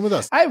 same with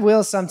us. I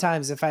will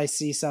sometimes if I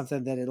see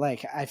something that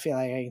I feel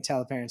like I can tell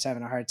the parents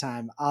having a hard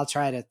time, I'll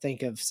try to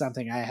think of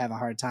something I have a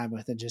hard time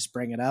with and just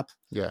bring it up.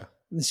 Yeah.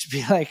 And just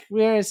be like,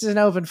 this is an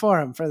open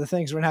forum for the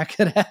things we're not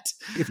good at.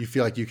 If you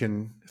feel like you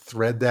can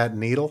thread that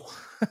needle,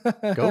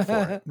 go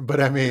for it. But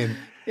I mean,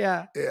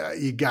 yeah,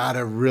 you got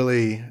to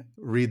really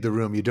read the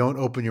room. You don't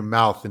open your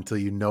mouth until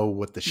you know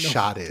what the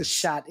shot is. The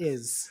shot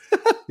is. You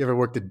ever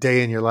worked a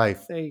day in your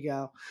life? There you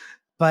go.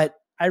 But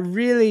I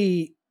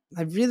really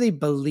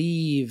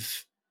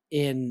believe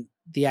in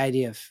the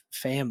idea of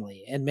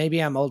family, and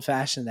maybe I'm old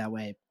fashioned that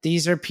way.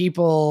 These are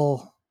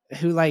people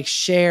who like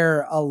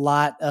share a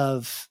lot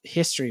of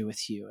history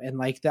with you and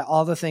like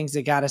all the things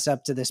that got us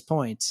up to this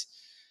point.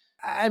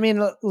 I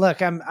mean,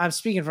 look, I'm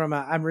speaking from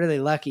I'm really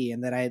lucky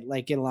in that I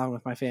like get along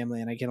with my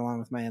family and I get along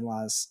with my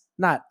in-laws,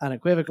 not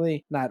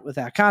unequivocally, not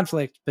without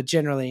conflict, but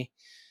generally.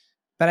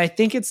 But I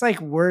think it's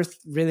like worth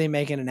really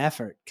making an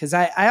effort because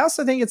I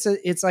also think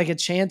it's like a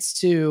chance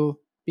to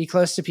be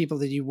close to people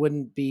that you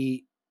wouldn't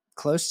be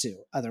close to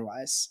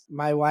otherwise.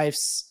 My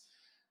wife's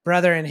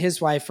brother and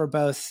his wife are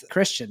both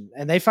Christian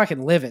and they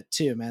fucking live it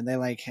too, man. They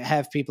like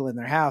have people in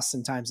their house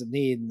in times of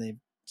need and they've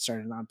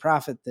started a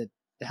nonprofit that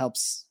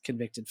helps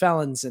convicted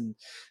felons. And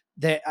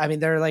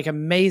they're like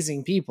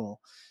amazing people.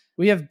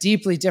 We have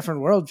deeply different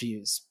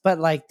worldviews, but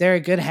like they're a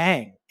good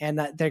hang and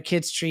their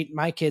kids treat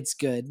my kids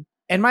good.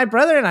 And my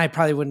brother and I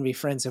probably wouldn't be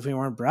friends if we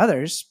weren't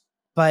brothers,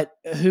 but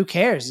who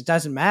cares? It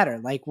doesn't matter.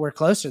 Like we're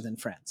closer than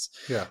friends.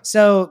 Yeah.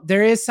 So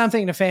there is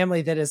something to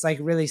family that is like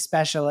really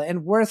special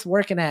and worth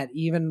working at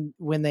even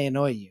when they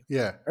annoy you.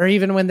 Yeah. Or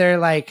even when they're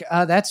like,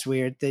 oh, that's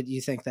weird that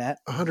you think that.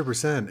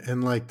 100%.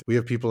 And like we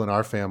have people in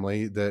our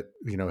family that,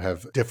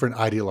 have different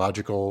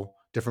ideological,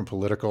 different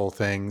political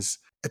things.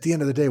 At the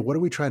end of the day, what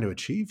are we trying to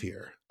achieve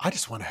here? I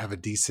just want to have a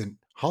decent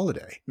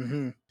holiday.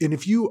 Mm-hmm. And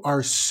if you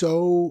are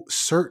so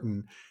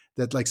certain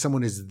that like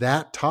someone is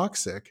that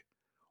toxic,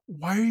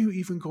 why are you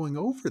even going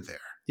over there?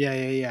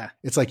 Yeah.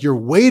 It's like you're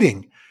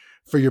waiting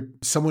for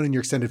someone in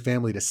your extended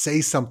family to say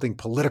something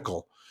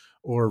political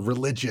or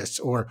religious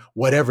or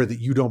whatever that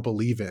you don't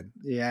believe in.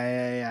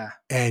 Yeah.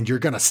 And you're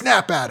going to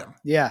snap at them.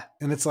 Yeah.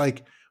 And it's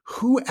like,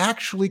 who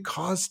actually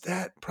caused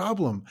that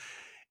problem?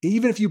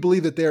 Even if you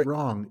believe that they're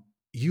wrong,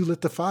 you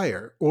lit the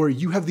fire or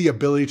you have the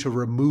ability to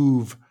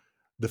remove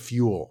the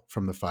fuel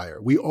from the fire.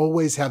 We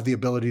always have the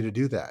ability to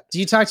do that. Do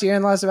you talk to your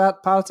in-laws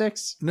about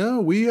politics? No,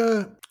 we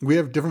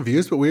have different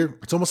views, but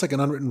it's almost like an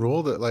unwritten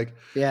rule that like,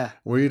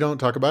 we don't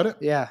talk about it.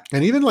 Yeah.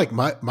 And even like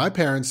my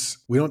parents,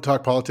 we don't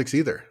talk politics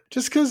either.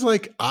 Just because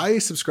like I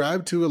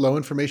subscribe to a low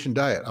information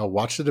diet. I'll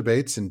watch the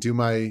debates and do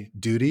my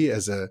duty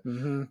as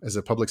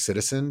a public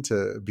citizen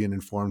to be an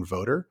informed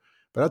voter.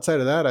 But outside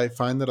of that, I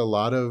find that a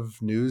lot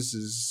of news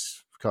is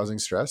causing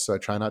stress. So I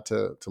try not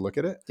to look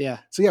at it. Yeah.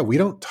 So yeah, we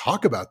don't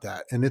talk about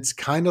that. And it's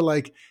kind of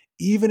like,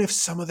 even if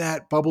some of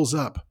that bubbles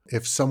up,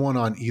 if someone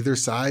on either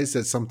side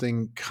says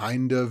something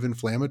kind of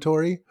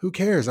inflammatory, who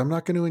cares? I'm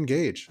not going to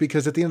engage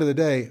because at the end of the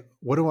day,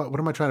 what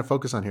am I trying to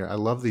focus on here? I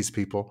love these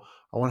people.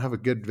 I want to have a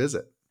good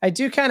visit. I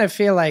do kind of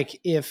feel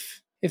like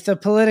if the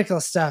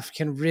political stuff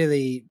can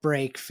really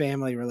break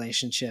family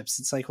relationships,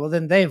 it's like, well,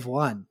 then they've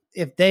won.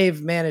 If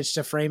they've managed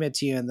to frame it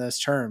to you in those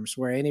terms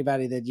where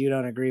anybody that you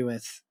don't agree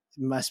with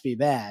must be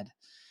bad,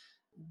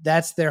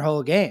 that's their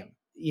whole game,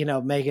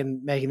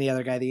 making the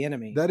other guy the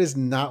enemy. That is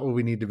not what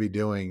we need to be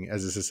doing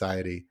as a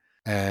society.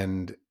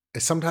 And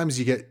sometimes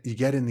you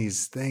get in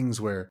these things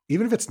where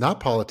even if it's not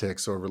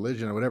politics or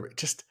religion or whatever,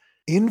 just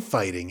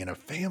infighting in a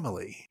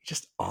family,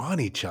 just on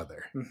each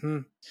other. Mm-hmm.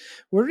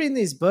 We're reading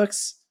these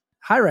books.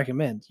 I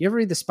recommend. You ever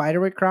read the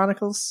Spiderwick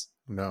Chronicles?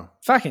 No.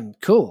 Fucking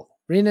cool.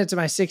 Reading it to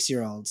my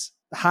 6-year-olds.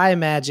 High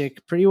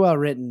magic, pretty well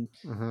written.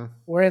 Mm-hmm.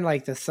 We're in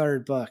like the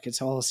third book.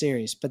 It's a whole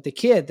series. But the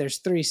kid, there's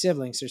 3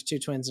 siblings. There's 2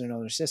 twins and an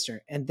older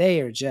sister. And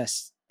they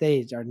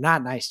are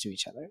not nice to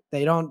each other.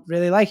 They don't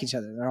really like each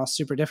other. They're all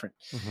super different.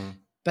 Mm-hmm.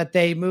 But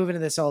they move into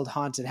this old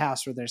haunted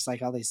house where there's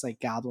like all these like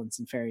goblins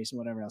and fairies and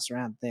whatever else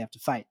around. They have to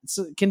fight.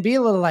 So it can be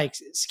a little like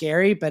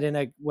scary, but in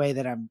a way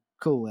that I'm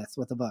cool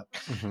with the book.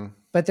 Mm-hmm.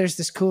 But there's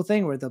this cool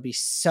thing where they'll be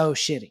so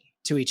shitty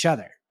to each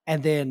other.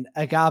 And then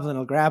a goblin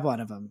will grab one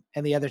of them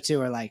and the other 2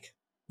 are like,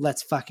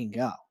 let's fucking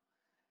go.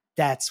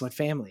 That's what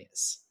family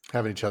is.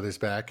 Having each other's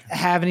back.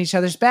 Having each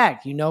other's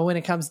back. You know when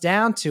it comes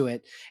down to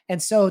it.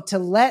 And so to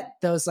let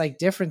those like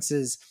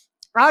differences,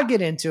 I'll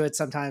get into it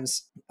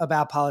sometimes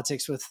about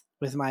politics with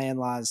my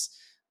in-laws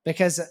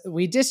because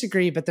we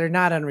disagree, but they're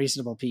not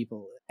unreasonable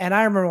people. And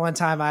I remember one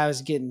time I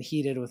was getting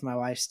heated with my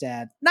wife's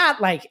dad.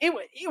 Not like it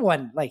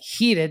wasn't like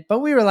heated, but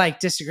we were like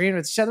disagreeing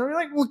with each other. We were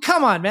like, well,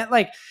 come on, man.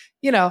 Like,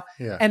 you know,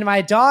 Yeah. And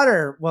my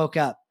daughter woke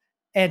up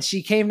and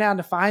she came down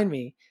to find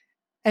me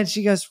and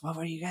she goes, what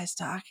were you guys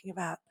talking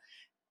about?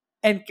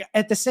 And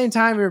at the same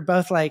time, we were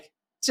both like,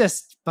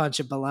 just a bunch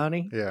of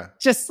baloney. Yeah.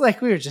 Just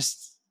like we were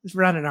just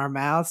running our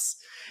mouths.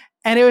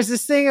 And it was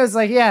this thing. It was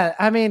like, yeah,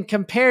 I mean,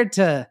 compared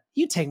to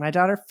you take my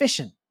daughter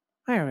fishing.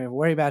 I don't even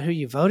worry about who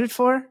you voted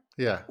for.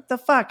 Yeah. What the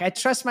fuck? I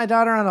trust my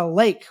daughter on a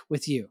lake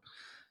with you.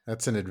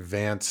 That's an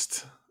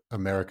advanced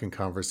American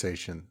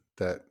conversation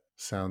that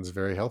sounds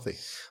very healthy.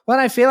 Well,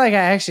 I feel like I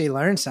actually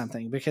learned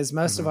something because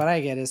most of what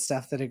I get is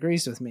stuff that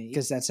agrees with me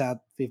because that's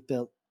how we've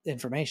built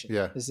information.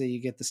 Yeah. Is that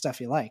you get the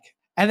stuff you like.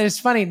 And it's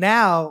funny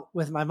now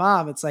with my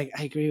mom, it's like,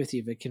 I agree with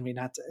you, but can we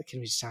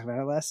just talk about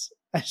it less?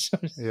 I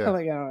don't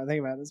want to think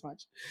about it as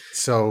much.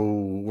 So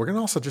we're going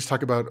to also just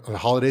talk about the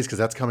holidays because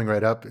that's coming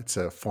right up. It's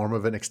a form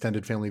of an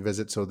extended family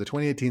visit. So the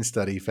 2018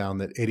 study found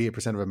that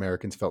 88% of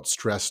Americans felt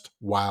stressed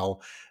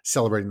while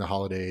celebrating the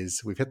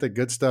holidays. We've hit the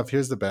good stuff.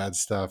 Here's the bad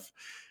stuff.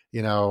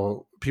 You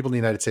know, people in the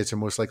United States are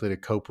most likely to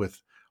cope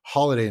with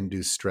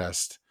holiday-induced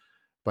stress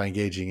by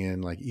engaging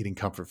in like eating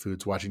comfort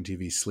foods, watching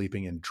TV,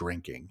 sleeping, and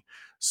drinking.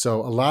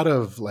 So a lot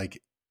of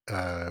like,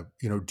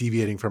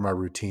 deviating from our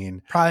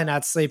routine. Probably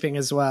not sleeping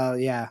as well.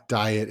 Yeah.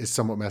 Diet is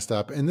somewhat messed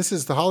up. And this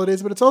is the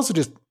holidays, but it's also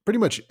just pretty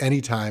much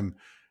any time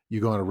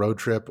you go on a road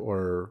trip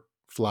or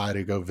fly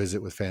to go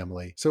visit with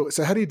family. So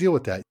how do you deal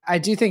with that? I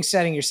do think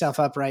setting yourself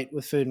up right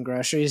with food and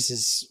groceries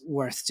is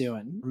worth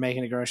doing.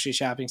 Making a grocery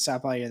shopping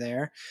stop while you're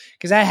there.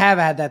 Because I have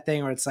had that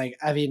thing where it's like,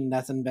 I've eaten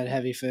nothing but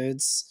heavy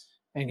foods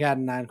and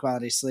gotten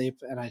non-quality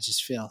sleep, and I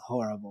just feel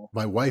horrible.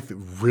 My wife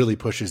really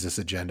pushes this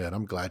agenda, and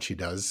I'm glad she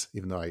does,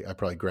 even though I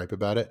probably gripe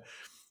about it.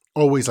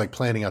 Always like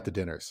planning out the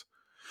dinners.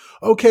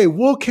 Okay,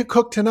 we'll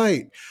cook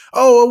tonight.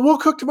 Oh, we'll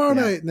cook tomorrow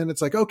night. And then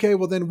it's like, okay,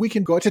 well then we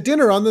can go out to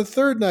dinner on the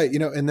third night,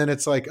 and then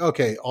it's like,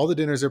 okay, all the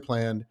dinners are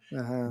planned.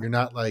 Uh-huh. You're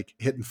not like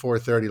hitting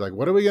 4:30, like,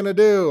 what are we going to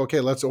do?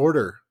 Okay, let's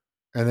order.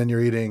 And then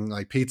you're eating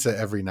like pizza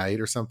every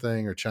night or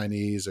something, or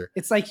Chinese, or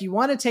it's like you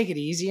want to take it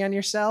easy on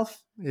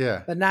yourself.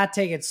 Yeah. But not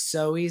take it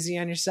so easy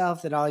on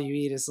yourself that all you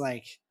eat is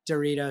like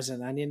Doritos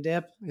and onion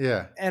dip.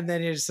 Yeah. And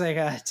then you're just like,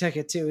 I took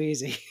it too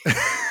easy.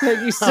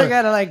 Like you still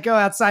got to like go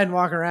outside and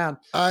walk around.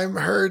 I'm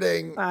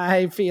hurting.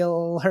 I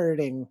feel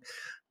hurting.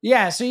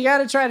 Yeah. So you got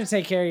to try to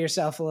take care of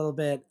yourself a little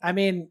bit. I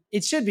mean,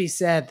 it should be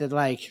said that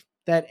like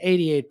that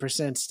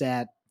 88%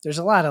 stat, there's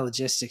a lot of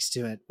logistics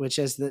to it, which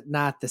is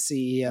not the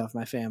CEO of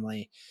my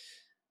family.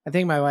 I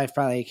think my wife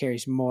probably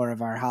carries more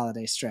of our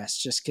holiday stress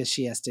just because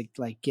she has to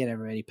like get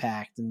everybody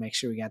packed and make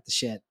sure we got the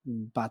shit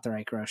and bought the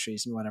right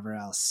groceries and whatever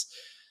else.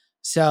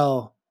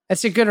 So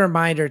it's a good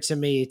reminder to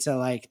me to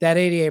like that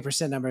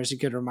 88% number is a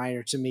good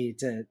reminder to me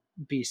to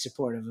be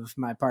supportive of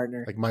my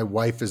partner. Like my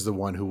wife is the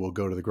one who will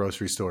go to the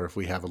grocery store if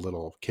we have a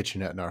little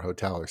kitchenette in our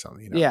hotel or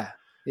something. Yeah.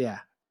 Yeah.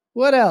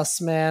 What else,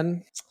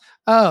 man?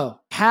 Oh,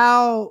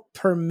 how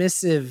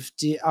permissive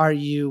are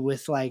you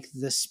with like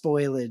the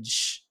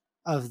spoilage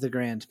of the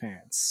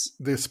grandparents?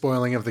 The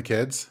spoiling of the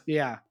kids?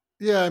 Yeah.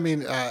 Yeah, I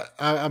mean,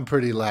 I'm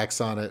pretty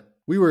lax on it.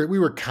 We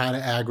were kind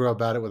of aggro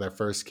about it with our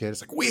first kid.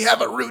 It's like, we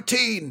have a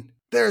routine.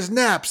 There's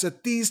naps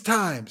at these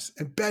times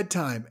and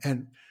bedtime,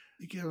 and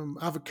you give them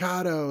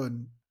avocado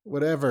and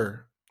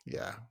whatever.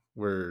 Yeah,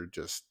 we're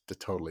just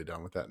totally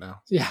done with that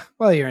now. Yeah.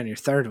 Well, you're on your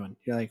third one.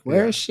 You're like,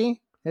 where is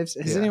she? Has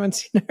anyone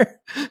seen her?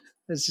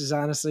 This is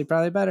honestly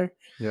probably better.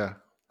 Yeah.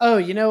 Oh,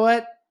 you know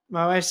what?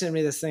 My wife sent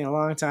me this thing a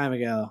long time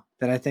ago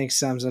that I think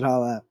sums it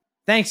all up.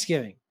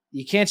 Thanksgiving.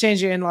 You can't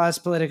change your in-laws'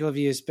 political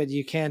views, but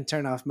you can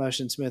turn off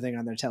motion smoothing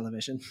on their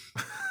television.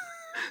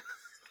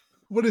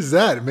 What is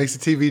that? It makes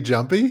the TV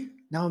jumpy?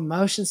 No,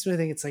 motion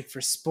smoothing. It's like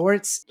for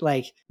sports,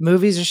 like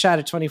movies are shot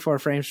at 24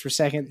 frames per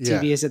second.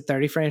 TV is at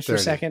 30 frames per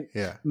second.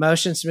 Yeah.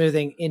 Motion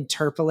smoothing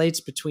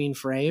interpolates between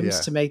frames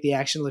to make the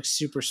action look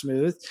super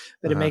smooth,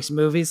 but it makes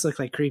movies look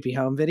like creepy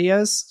home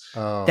videos.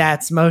 Oh.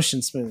 That's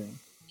motion smoothing.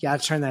 You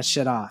gotta turn that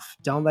shit off.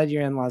 Don't let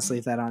your in-laws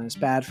leave that on. It's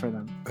bad for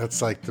them.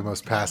 That's like the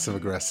most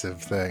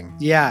passive-aggressive thing.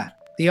 Yeah.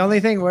 The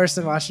only thing worse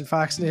than watching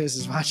Fox News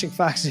is watching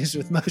Fox News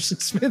with motion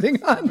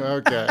smoothing on.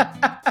 Okay.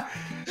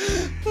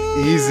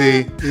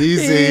 Easy.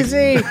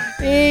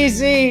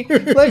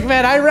 Look,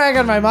 man, I rag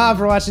on my mom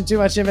for watching too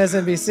much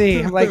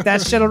MSNBC. I'm like,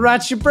 that shit'll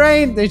rot your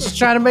brain. They're just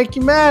trying to make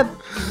you mad.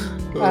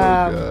 Oh,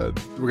 God.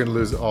 We're going to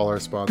lose all our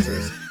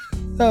sponsors.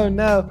 Oh,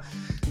 no.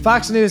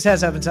 Fox News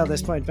has up until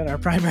this point been our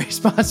primary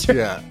sponsor.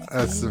 Yeah,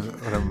 that's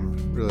what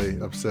I'm really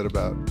upset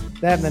about.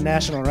 That and the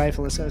National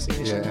Rifle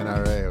Association. Yeah,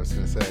 NRA, I was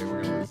going to say.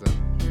 We're going to lose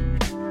them.